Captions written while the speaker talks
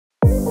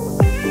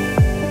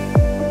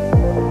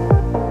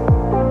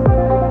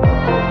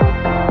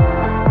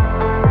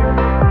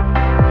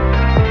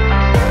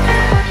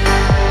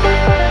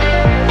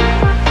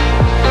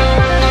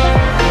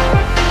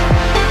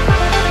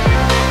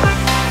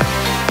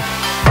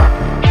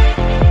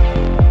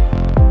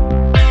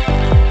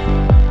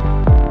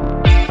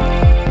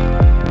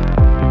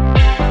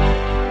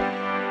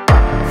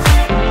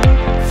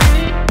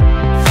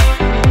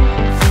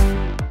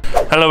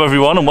Hello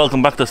everyone and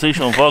welcome back to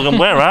Shaun and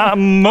we're at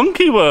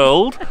Monkey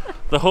World,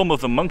 the home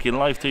of the Monkey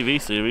Life TV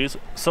series.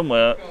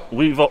 Somewhere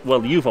you've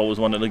always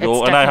wanted to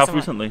go, and I have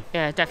recently.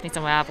 Yeah, definitely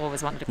somewhere I've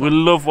always wanted to go. We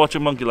love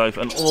watching Monkey Life,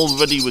 and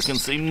already we can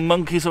see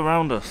monkeys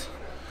around us.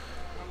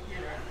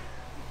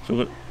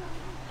 So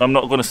I'm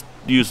not going to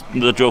use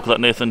the joke that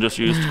Nathan just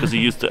used because he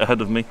used it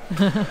ahead of me.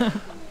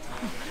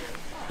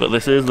 But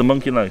this is the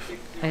Monkey Life.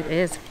 It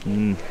is.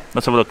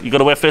 Let's have a look. You got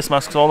to wear face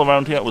masks all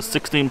around here. It was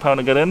 £16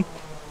 to get in.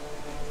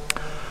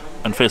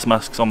 And face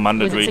masks are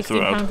mandatory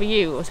throughout. Was it £16 for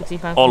you or £16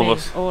 for me? All of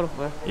us. All of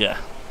us. Yeah.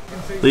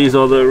 These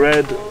are the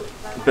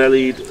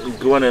red-bellied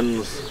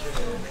guanins.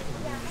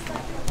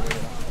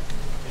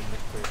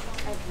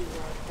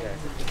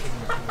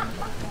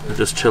 They're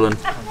just chilling.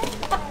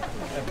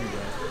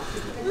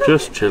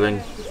 Just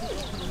chilling.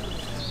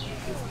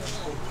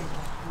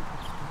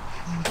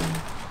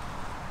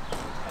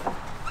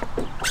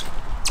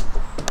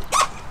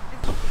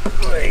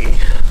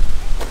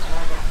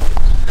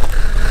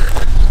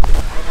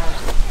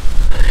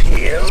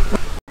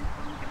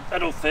 I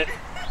don't fit.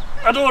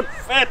 I don't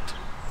fit.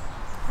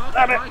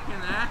 Damn it.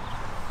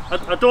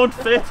 I don't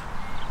fit.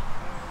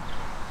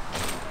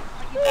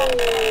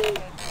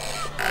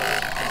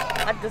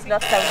 That does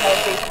not sound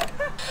healthy.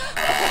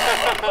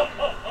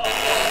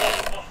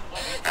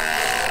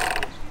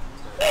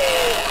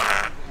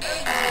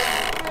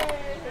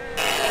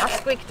 That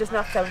squeak does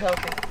not sound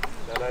healthy.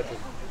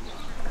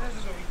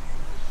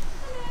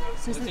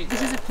 So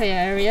this is a play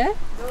area.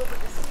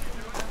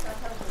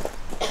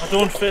 I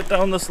don't fit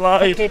down the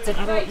slide. Kids, I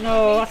don't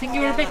know. I think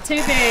you were a bit too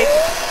big.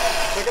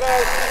 Check it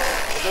out.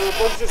 There's a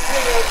bunch of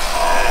swingers.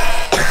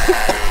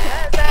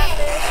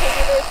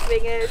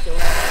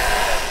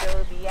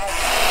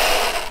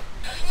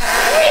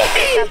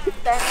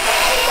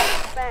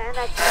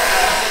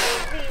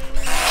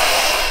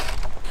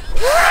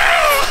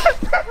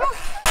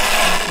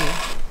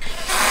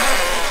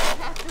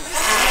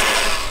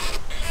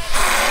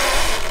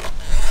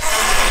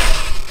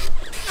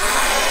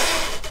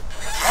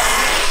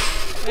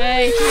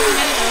 Hey, 2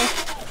 minutes.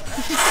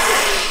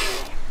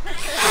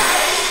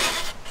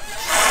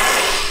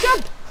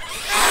 Jump!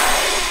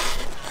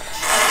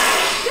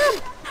 Jump!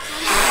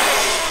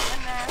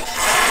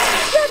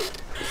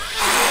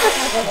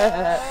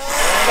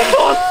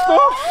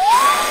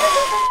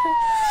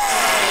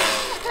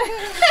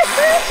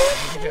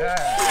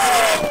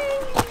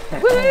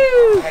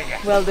 Woo!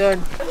 Well done.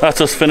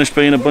 That's us finished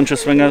being a bunch of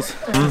swingers.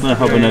 They're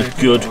having a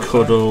good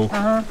cuddle.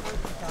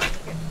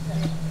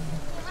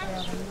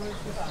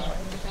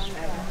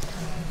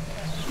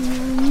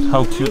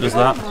 How cute is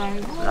that?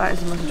 That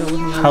is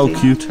adorable. How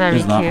cute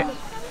is that?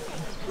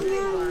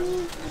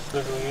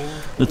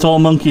 It's all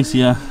monkeys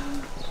here.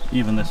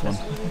 Even this one.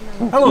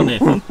 Hello,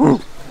 Nathan.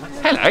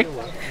 Hello.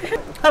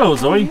 Hello,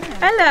 Zoe.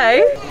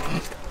 Hello.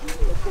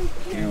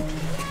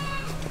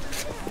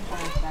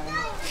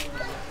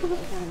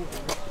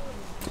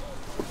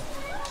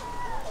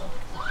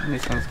 And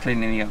this one's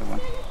cleaning the other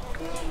one.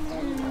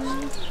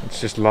 It's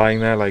just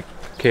lying there like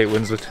Kate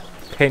Winslet.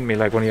 Paint me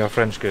like one of your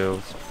French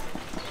girls.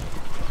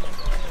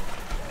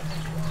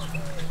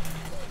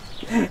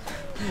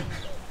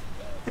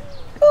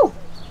 Oh,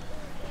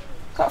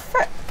 got a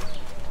foot.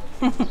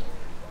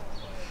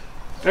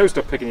 Now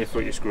stop picking your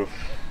foot, you screw.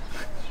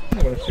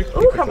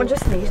 Oh, can't one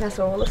just sneeze? That's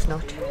all a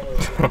snot.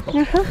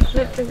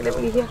 Look, drink a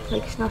little easier,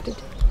 like snotted.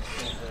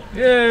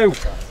 You!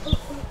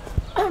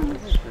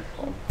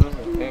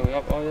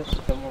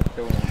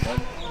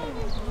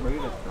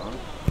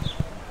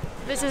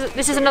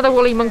 This is another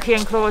woolly monkey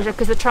enclosure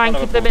because they try and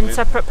keep them in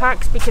separate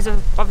packs because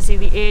of obviously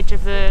the age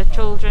of the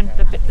children,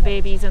 the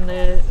babies, and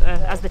the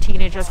as the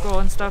teenagers grow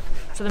and stuff.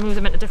 So they move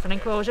them into different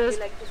enclosures.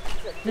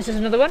 This is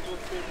another one,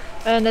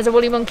 and there's a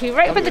woolly monkey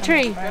right up in the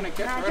tree. I'd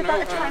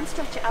better try and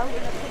stretch it out.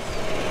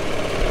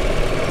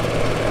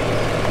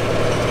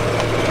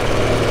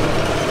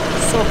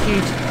 So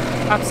cute,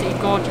 absolutely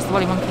gorgeous, the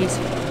woolly monkeys.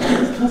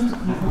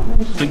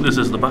 I think this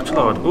is the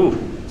bachelor. Oh,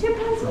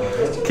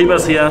 keep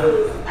us here.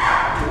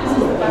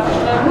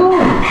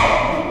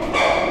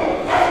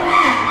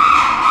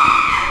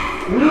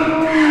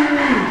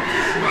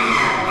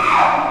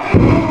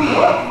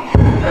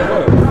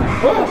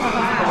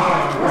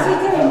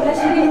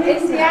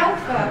 It's the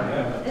alpha.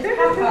 It's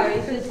Papa.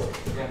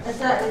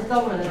 It's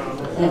dominant.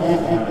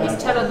 He's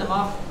telling them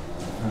off.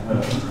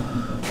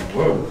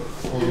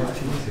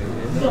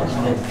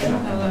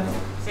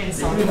 Saying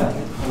sorry.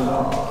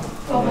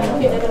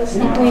 They're going to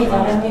snap away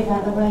now and move out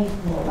of the way.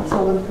 That's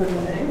all I'm putting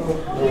in. Oh,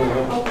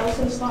 I was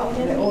going to start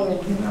again.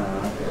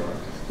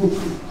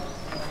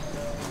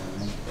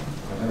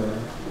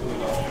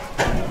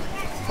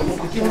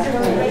 And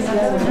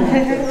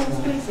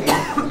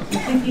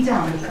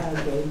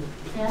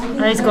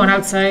he's going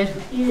outside.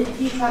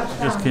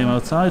 Just came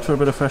outside for a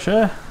bit of fresh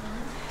air.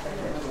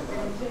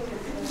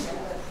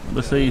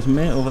 The sea's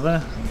mate over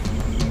there.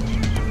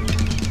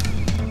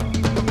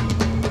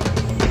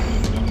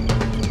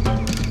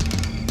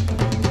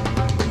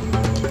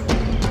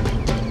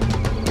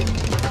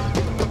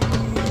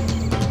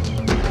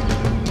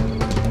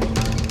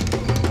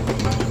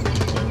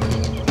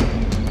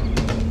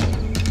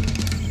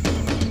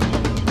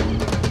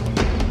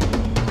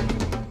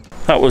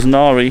 That was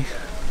Nari,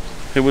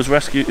 who was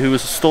rescued, who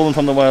was stolen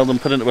from the wild and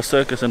put into a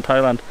circus in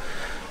Thailand,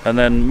 and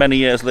then many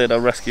years later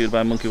rescued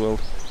by Monkey World.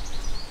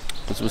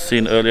 As was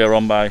seen earlier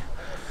on by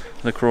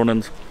the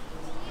Cronins.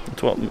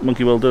 That's what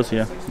Monkey World does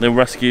here. They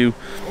rescue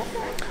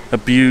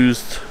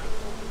abused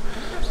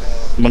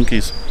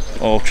monkeys,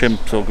 or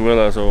chimps, or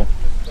gorillas, or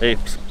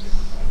apes.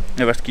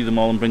 They rescue them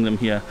all and bring them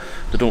here.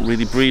 They don't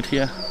really breed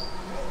here,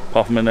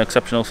 apart from in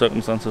exceptional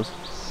circumstances.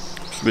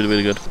 It's really,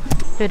 really good.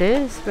 It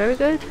is very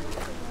good.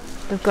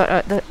 They've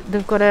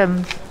got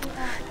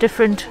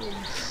different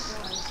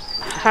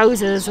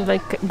houses of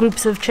like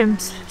groups of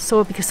chimps,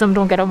 so because some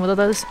don't get on with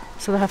others,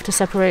 so they have to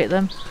separate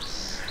them.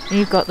 And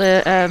you've got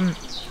the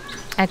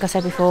like I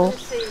said before,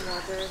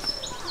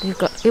 you've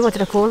got, what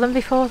did I call them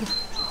before?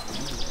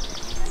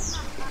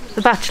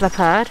 The bachelor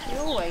pad.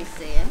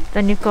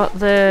 Then you've got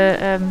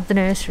the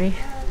nursery.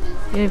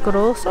 You've got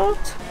all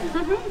sorts.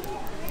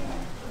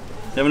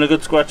 Having a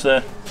good scratch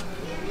there.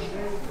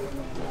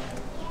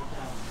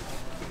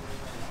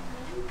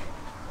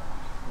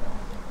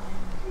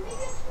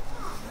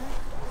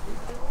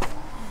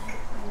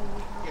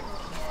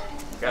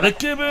 The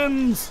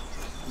gibbons!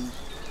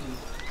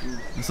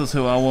 This is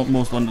who I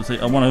most want to see.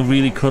 I want to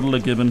really cuddle a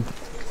gibbon.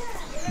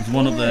 There's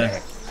one up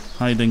there,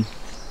 hiding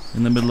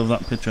in the middle of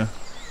that picture.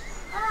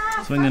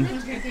 Swinging.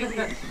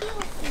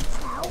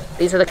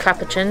 These are the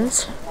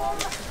capuchins.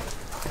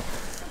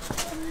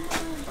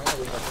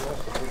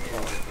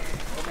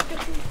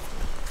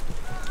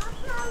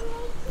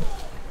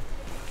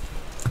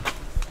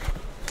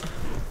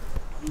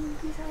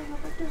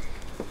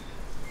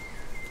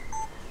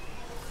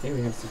 Here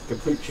we have some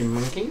capuchin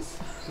monkeys.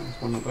 There's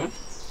one up there.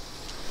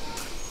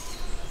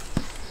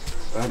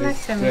 That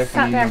is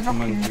definitely not a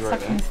monkey right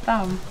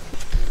there.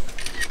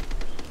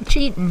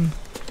 Cheating.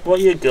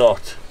 What you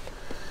got?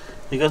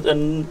 You got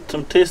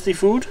some tasty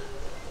food?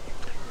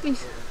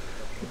 Gorgeous.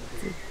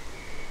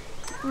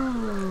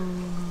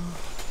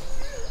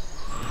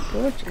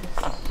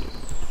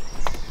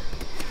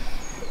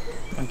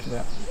 Thank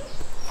you.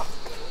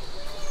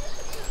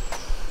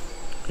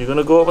 You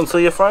gonna go up and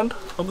see your friend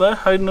up there,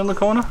 hiding in the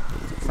corner?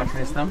 Sucking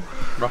his thumb,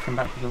 rocking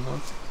backwards and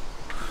forwards.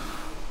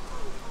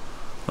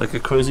 Like a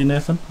crazy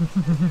Nathan?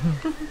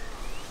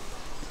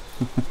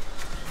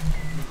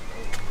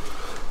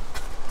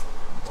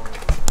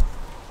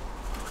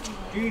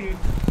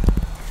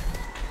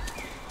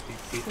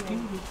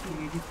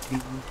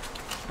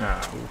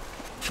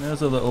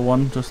 There's a little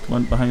one, just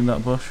went behind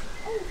that bush.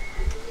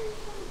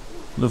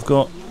 They've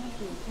got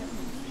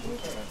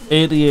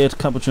 88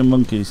 capuchin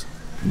monkeys.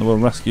 They were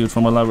rescued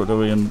from a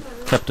laboratory and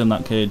kept in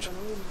that cage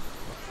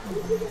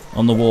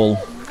on the wall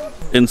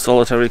in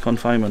solitary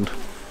confinement.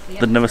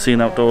 They'd never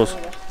seen outdoors.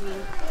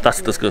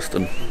 That's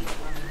disgusting.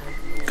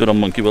 Good on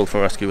Monkey World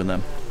for rescuing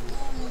them.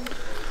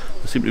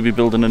 They seem to be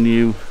building a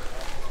new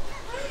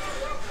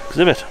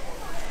exhibit.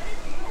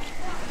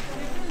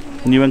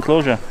 New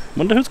enclosure.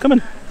 Wonder who's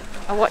coming.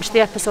 I watched the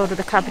episode of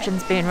the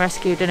capuchins being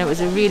rescued and it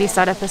was a really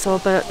sad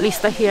episode, but at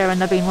least they're here and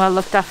they're being well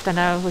looked after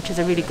now, which is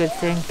a really good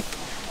thing.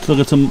 Let's look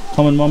at some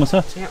common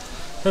marmosets. Yep.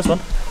 There's one.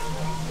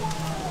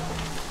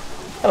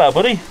 Hello,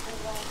 buddy.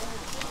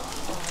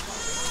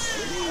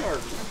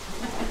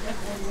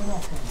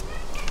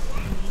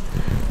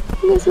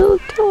 His little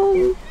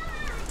tongue.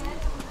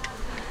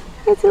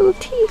 His little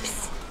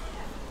teeth.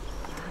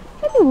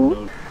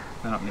 Hello.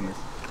 They're not lemurs.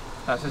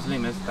 That's his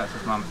lemurs, that's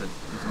his marmoset.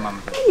 He's a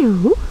marmoset.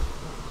 Hello.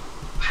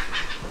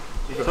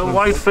 It's a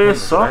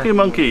white-faced saki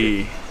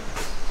monkey.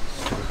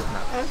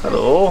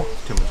 Hello.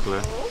 Too much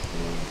glare.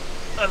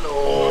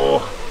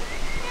 Hello.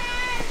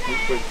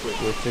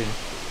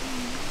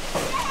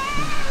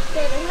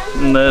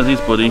 And there's his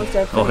buddy.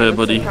 Oh, her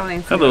buddy.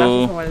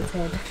 Hello.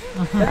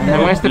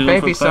 And where's the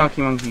baby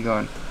saki monkey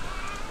going?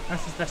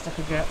 That's as best I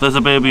could get. There's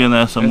a baby in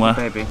there somewhere.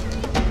 There's the baby.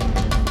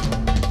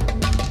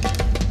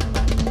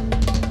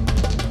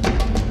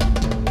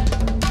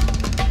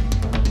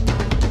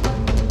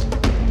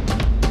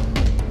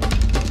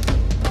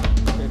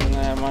 Sitting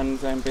there, minding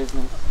his own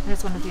business.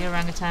 There's one of the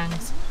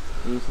orangutans.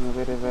 Using a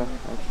bit of a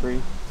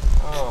tree.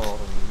 Oh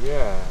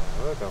yeah,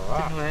 look at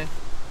that. Didn't work.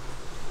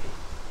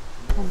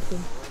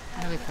 Something. I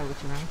don't know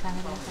which orangutan it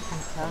is, I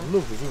can't tell.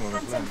 Lovely, isn't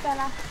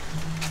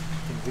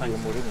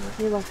it?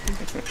 You're welcome.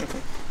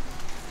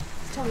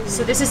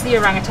 So this is the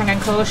orangutan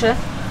enclosure.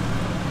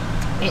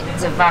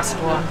 It's a vast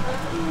one.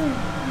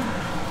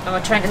 And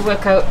we're trying to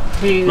work out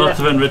who... Lots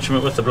of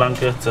enrichment with the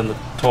blankets and the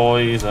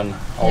toys and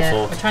all we're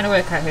sorts. trying to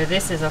work out who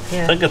this is up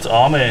here. I think it's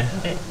Army.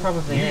 It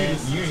probably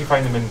is. You usually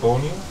find them in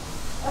Borneo.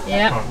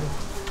 Yeah.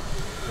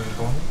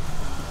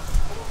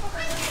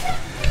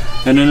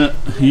 And then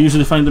you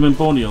usually find them in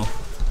Borneo.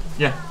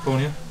 Yeah,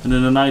 Borneo. And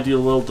in an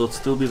ideal world, they'll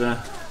still be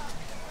there.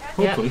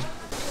 Hopefully. Yeah.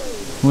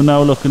 We're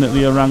now looking at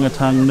the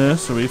orangutan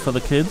nursery for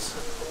the kids.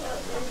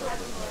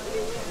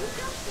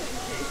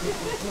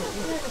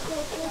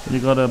 You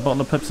got a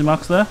bottle of Pepsi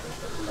Max there.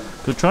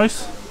 Good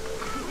choice.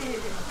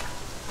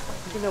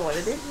 You know what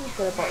it is? You've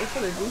got a bottle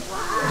full of juice.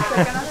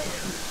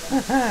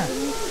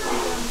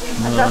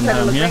 Another one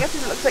down here. It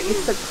looks like you're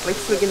like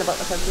swigging about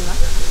the Pepsi Max.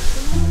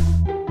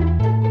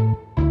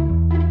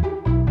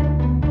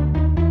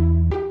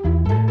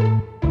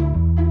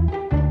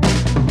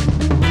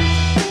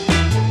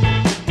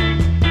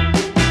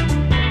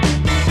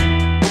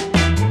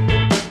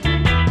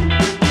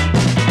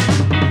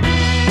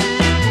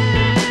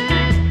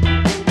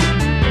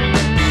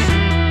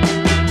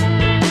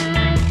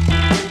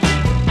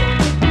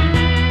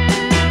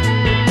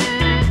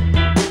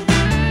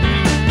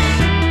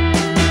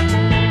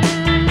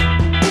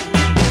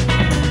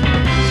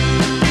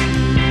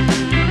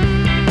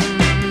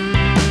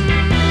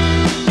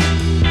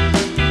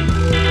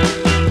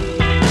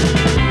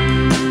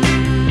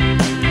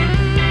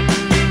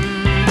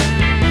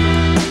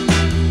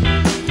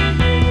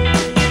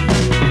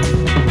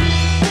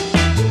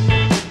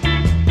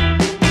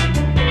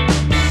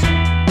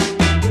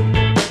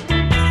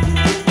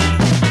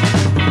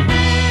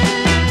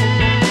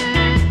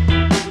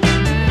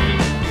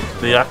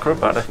 The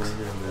acrobatics.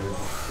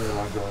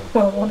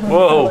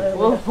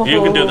 Whoa!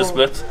 You can do the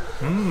splits.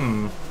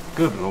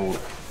 Good lord.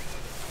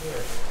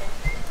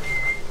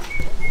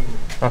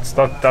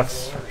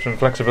 That's some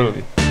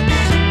flexibility.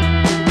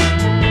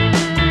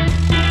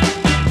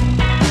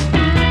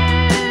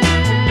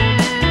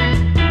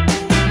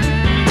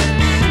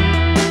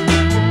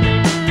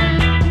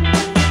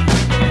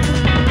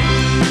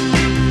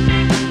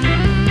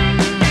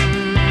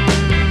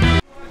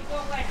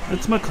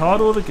 It's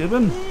Mikado the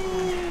gibbon.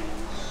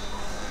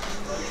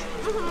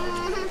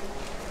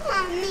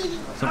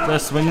 He's up there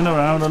swinging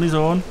around on his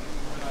own.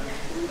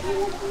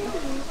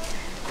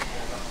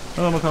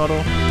 Hello,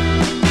 Mikado.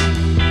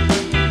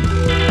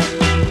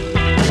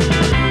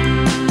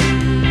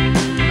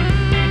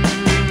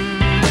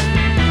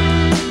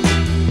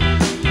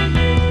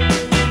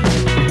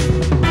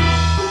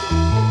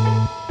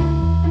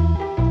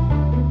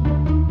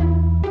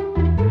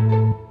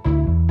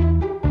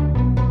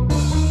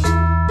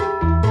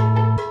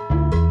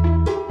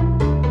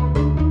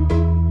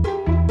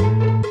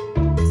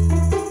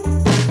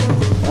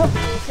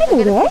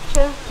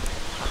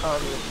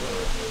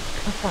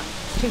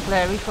 It's too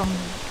blurry from.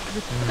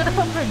 Look at the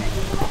thumbprint.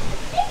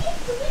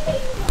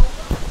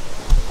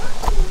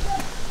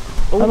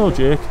 Hello,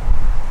 Jake.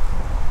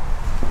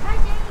 Hi,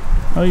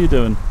 Jake. How are you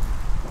doing?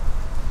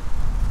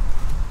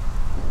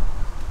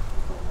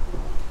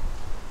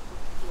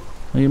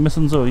 Are you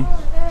missing Zoe?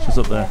 She's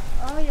up there.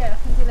 Oh yeah,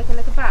 I can do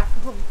like a back.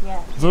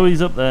 Yeah.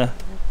 Zoe's up there.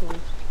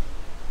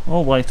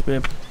 All white,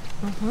 babe.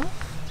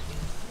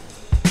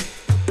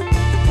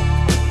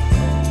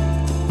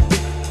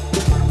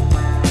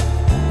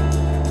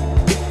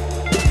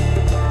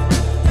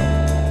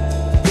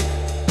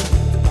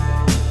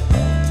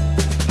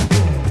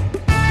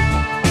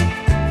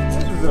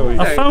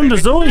 I found a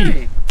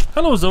Zoe.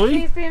 Hello,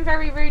 Zoe. She's being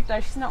very rude though.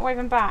 She's not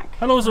waving back.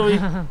 Hello, Zoe.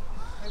 Hi,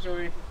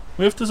 Zoe.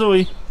 Wave to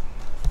Zoe.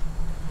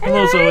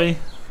 Hello, Zoe.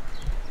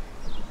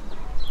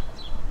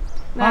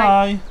 No.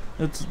 Hi.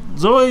 It's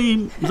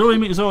Zoe. Zoe,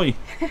 meet Zoe.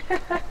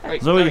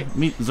 Wait, Zoe,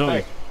 meet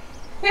Zoe.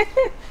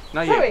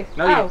 No, you. Zoe.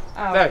 No, you. Oh,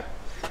 oh. No.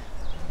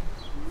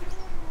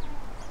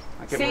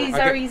 See,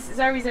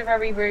 Zoe's are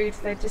very rude.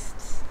 They're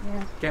just,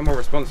 yeah. Get more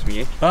response from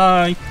you.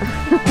 Bye.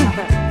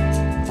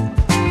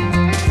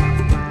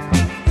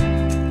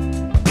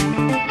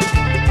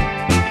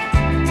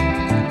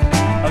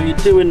 How you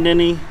doing,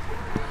 Ninny?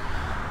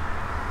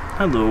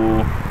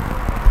 Hello.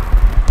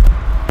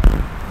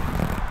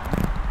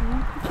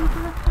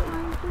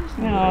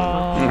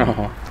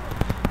 Oh.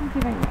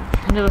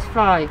 Another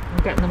fry.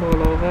 I'm getting them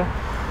all over.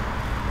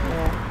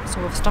 Yeah.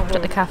 So we've stopped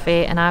at the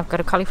cafe and I've got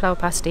a cauliflower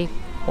pasty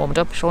warmed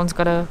up. Shaun's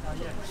got a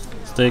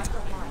Steak.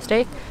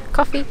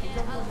 coffee,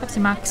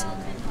 Pepsi Max,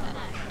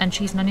 and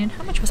cheese and onion.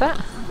 How much was that?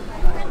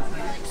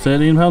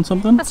 £13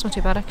 something? That's not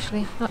too bad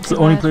actually. Not It's too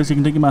the only bad. place you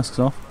can take your masks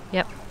off.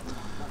 Yep.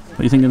 What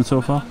are you thinking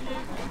so far?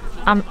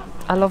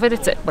 I love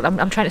it. But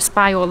I'm trying to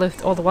spy all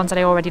the ones that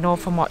I already know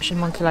from watching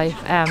Monkey Life.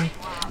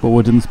 But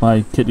we didn't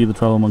spy Kitty the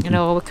Travel Monkey. You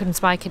know, we couldn't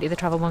spy Kitty the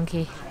Travel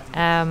Monkey.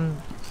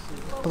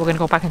 But we're going to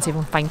go back and see if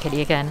we can find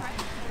Kitty again.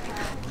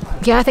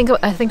 Yeah, I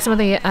think some of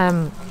the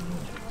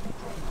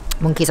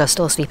monkeys are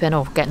still sleeping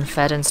or getting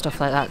fed and stuff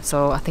like that.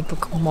 So I think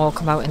they'll more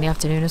come out in the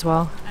afternoon as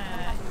well.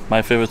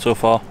 My favourite so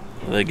far,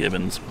 the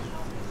gibbons.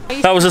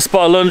 That was a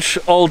spot of lunch,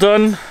 all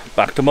done.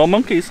 Back to more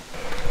monkeys.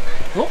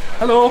 Oh,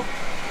 hello.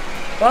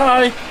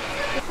 Bye.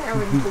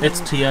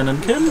 It's Tian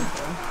and Kim.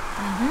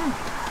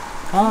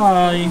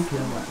 Hi.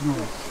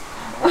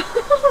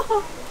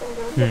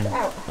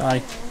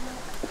 Bye.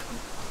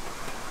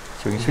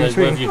 Swing,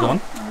 Where have you gone?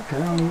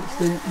 Okay, I'll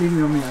leave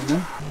you on me own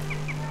then.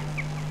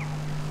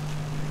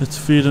 It's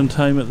feeding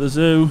time at the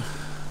zoo.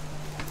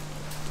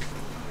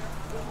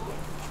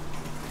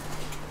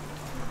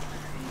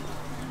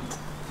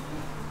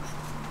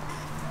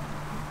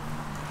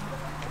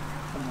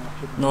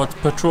 No, it's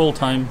patrol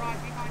time.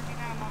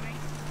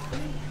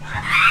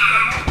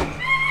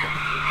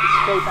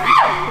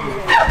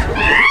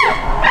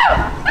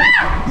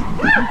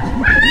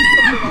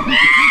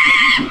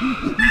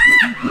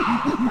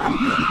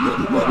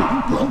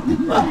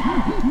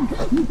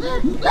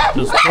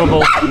 There's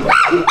trouble.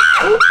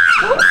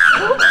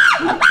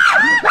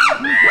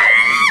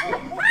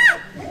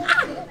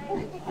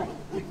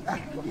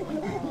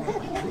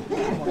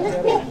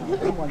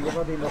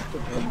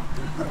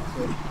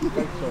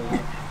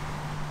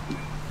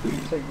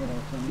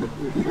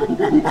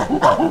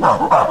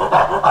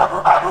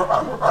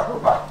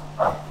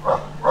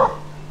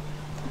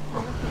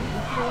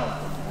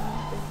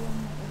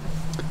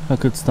 I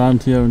could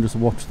stand here and just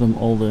watch them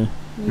all day.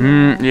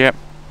 Yep.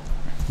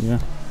 Yeah.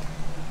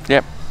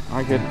 Yep,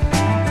 I could.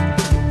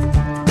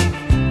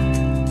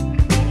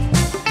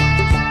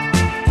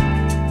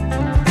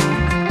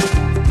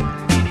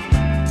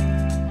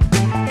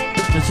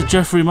 It's a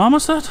Jeffrey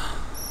marmoset?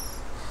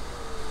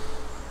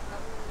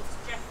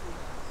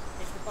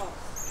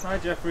 Hi,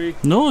 Jeffrey.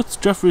 No, it's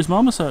Jeffrey's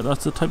marmoset.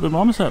 That's the type of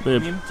marmoset,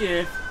 babe. I'm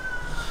Jeff.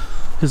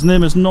 His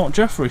name is not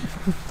Jeffrey.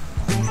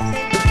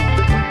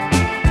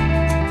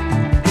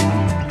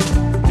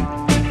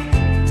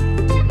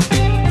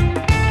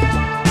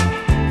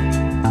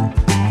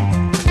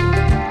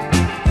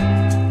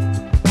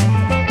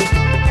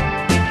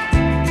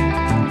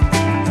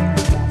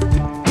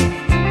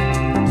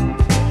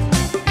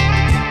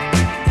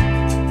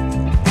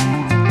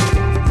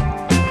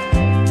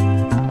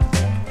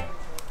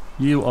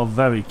 You are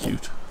very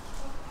cute.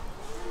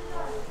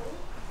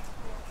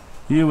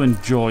 You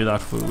enjoy that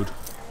food.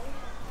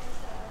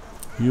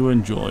 You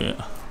enjoy it.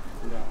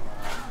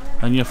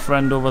 And your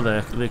friend over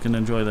there, they can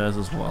enjoy theirs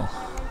as well.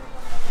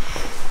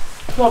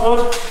 Come on,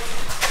 bud.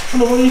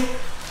 Hello, buddy.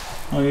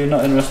 Oh, you're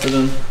not interested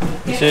in...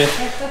 You see,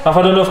 I've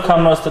had enough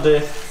cameras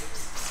today.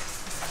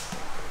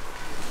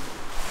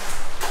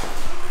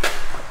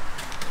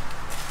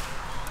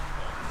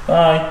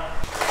 Bye.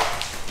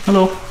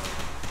 Hello.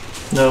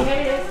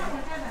 No.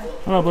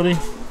 Hello, buddy.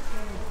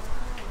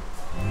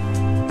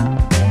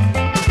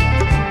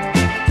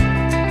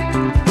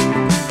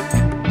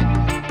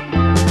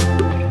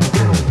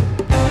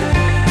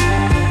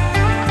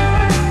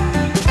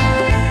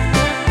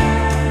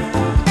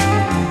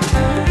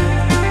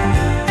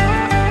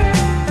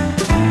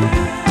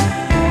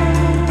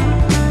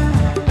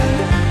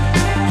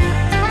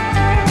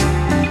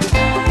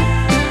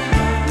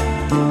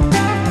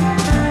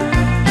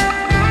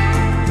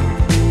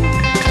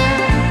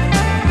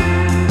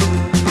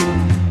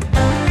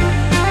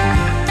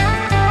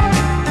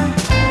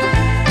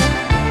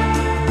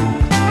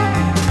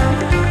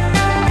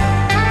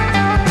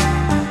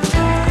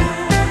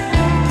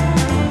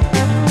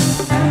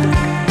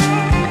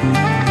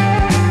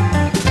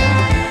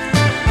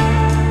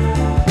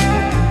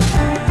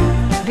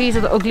 These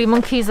are the ugly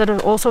monkeys that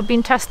have also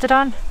been tested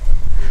on.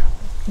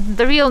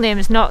 The real name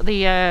is not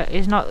the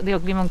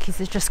ugly monkeys.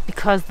 It's just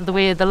because of the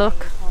way they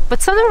look.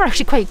 But some of them are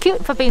actually quite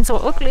cute for being so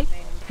ugly.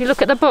 If you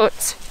look at their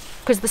butts,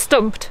 because they're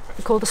stumped,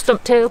 they're called the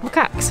stump-tailed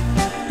macaques.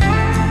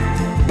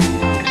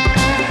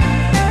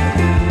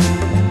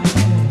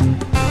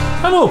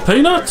 Hello,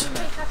 Peanut.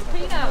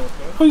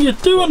 How you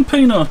doing,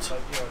 Peanut?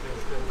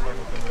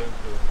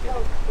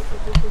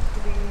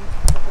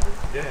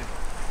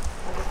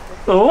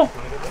 Oh,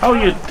 how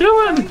you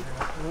doing?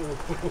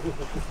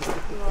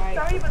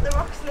 Sorry, but the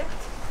rock slipped.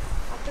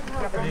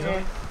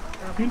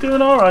 You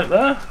doing all right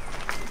there?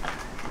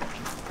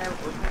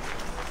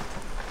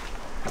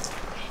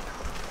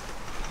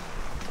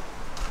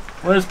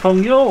 Where's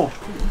Peng Yo?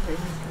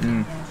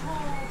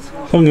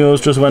 Peng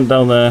Yo's just went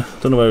down there.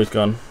 Don't know where he's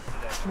gone.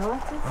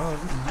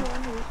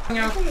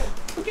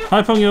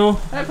 Hi, Peng Yo.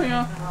 Hi, Peng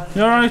Yo.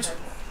 You all right?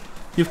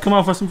 You've come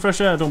out for some fresh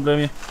air. Don't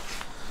blame you.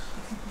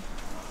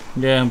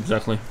 Yeah,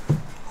 exactly.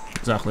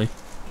 Exactly.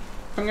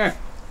 Peng Yo.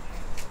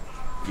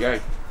 Yo.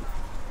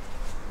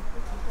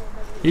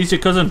 He's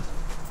your cousin.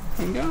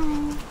 Peng Yo.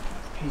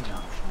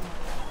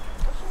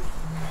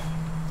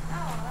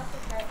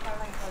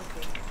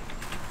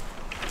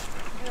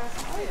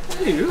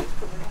 Hello.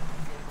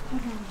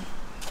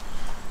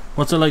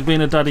 What's it like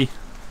being a daddy?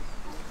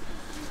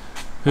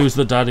 Who's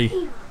the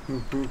daddy?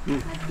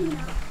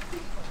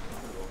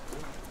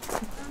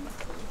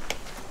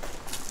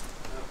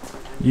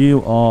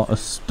 You are a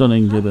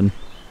stunning gibbon.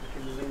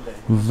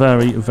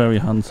 Very, very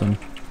handsome.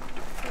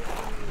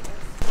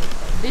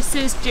 This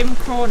is Jim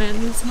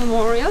Cronin's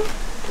memorial.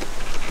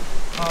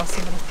 Oh,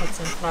 somebody put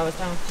some flowers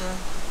down for her.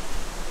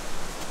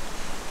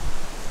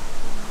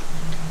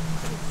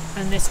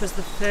 And this was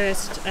the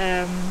first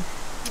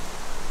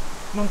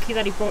monkey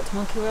that he brought to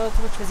Monkey World,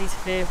 which was his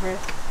favourite,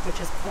 which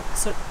is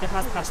it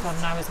has passed on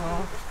now as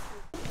well.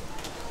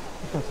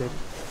 This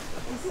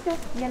is the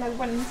yellow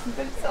one with some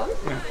boots on.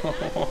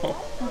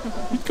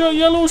 He's got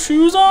yellow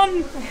shoes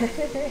on.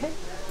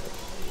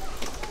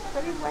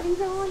 Got his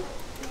wellies on.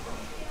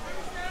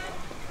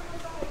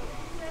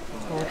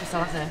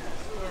 nice, aren't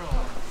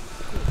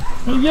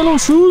they? Yellow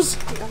shoes.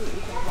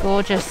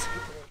 Gorgeous.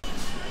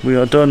 We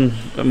are done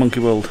at Monkey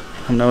World.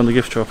 I'm now in the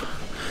gift shop.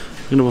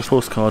 I'm gonna have a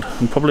postcard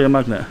and probably a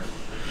magnet.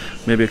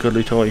 Maybe a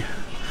cuddly toy.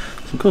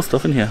 Some cool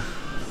stuff in here.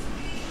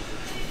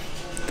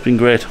 It's been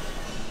great.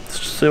 Let's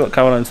just see what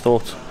Caroline's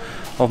thoughts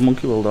of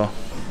Monkey World are.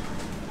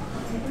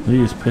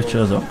 These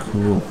pictures are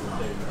cool.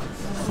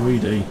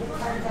 3D.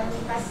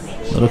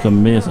 They look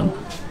amazing.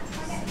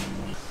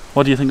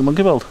 What do you think of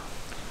Monkey World?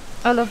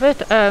 I love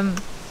it.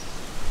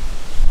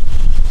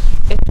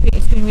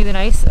 It's been really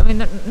nice. I mean,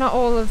 not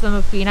all of them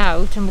have been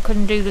out, and we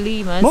couldn't do the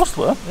lemurs. Most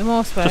were.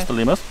 Most were. Just the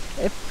lemurs.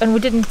 And we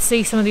didn't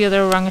see some of the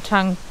other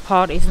orangutan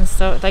parties and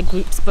stuff, like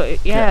groups.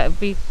 But yeah,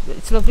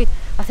 it's lovely.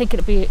 I think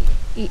it'd be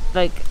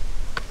like.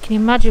 Can you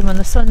imagine when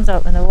the sun's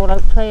out and they're all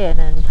out playing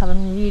and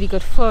having really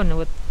good fun?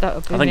 That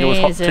would be amazing. I think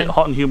it was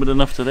hot and humid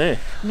enough today.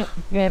 No,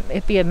 yeah,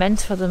 it'd be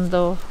immense for them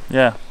though.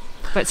 Yeah.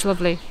 But it's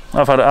lovely.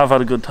 I've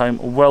had a good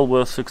time. Well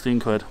worth 16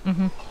 quid.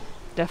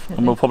 Definitely.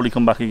 And we'll probably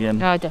come back again.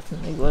 No, I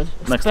definitely would.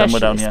 Next time we're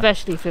down here.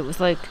 Especially if it was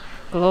like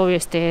a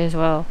glorious day as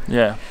well.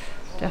 Yeah.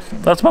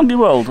 Definitely. That's Monkey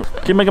World.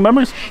 Keep making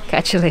memories.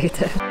 Catch you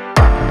later.